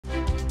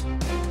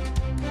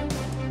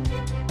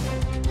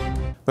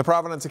The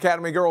Providence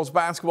Academy girls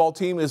basketball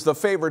team is the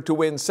favorite to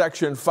win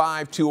Section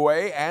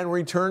 5-2A and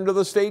return to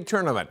the state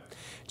tournament.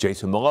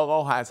 Jason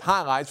Malillo has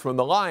highlights from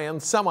the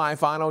Lions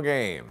semifinal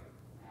game.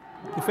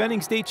 Defending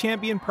state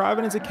champion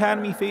Providence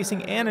Academy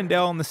facing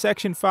Annandale in the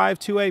Section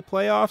 5-2A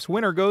playoffs.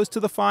 Winner goes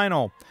to the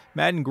final.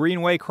 Maddyn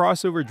Greenway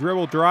crossover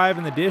dribble drive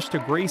in the dish to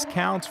Grace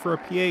Counts for a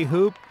PA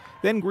hoop.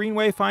 Then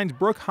Greenway finds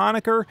Brooke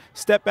Hohenecker.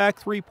 Step back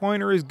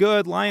three-pointer is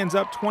good. Lions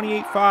up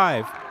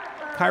 28-5.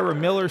 Kyra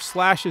Miller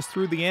slashes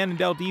through the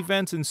Annandale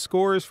defense and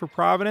scores for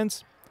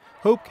Providence.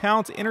 Hope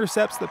Counts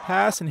intercepts the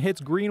pass and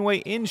hits Greenway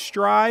in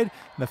stride.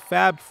 The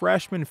fabbed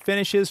freshman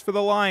finishes for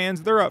the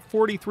Lions. They're up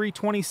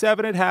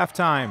 43-27 at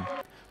halftime.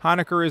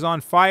 Hohenecker is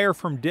on fire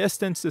from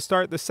distance to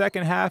start the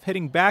second half,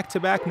 hitting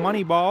back-to-back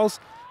money balls.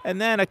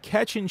 And then a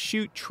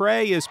catch-and-shoot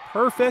tray is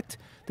perfect.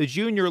 The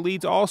junior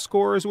leads all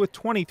scorers with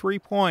 23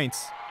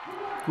 points.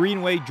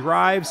 Greenway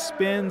drives,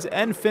 spins,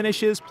 and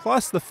finishes,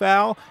 plus the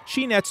foul.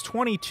 She nets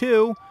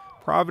 22.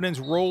 Providence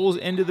rolls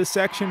into the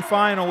section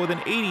final with an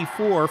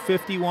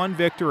 84-51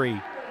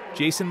 victory.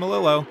 Jason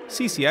Malillo,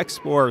 CCX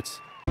Sports.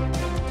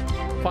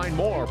 Find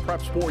more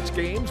prep sports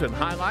games and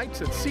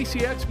highlights at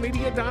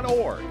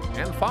ccxmedia.org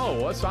and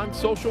follow us on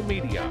social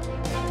media.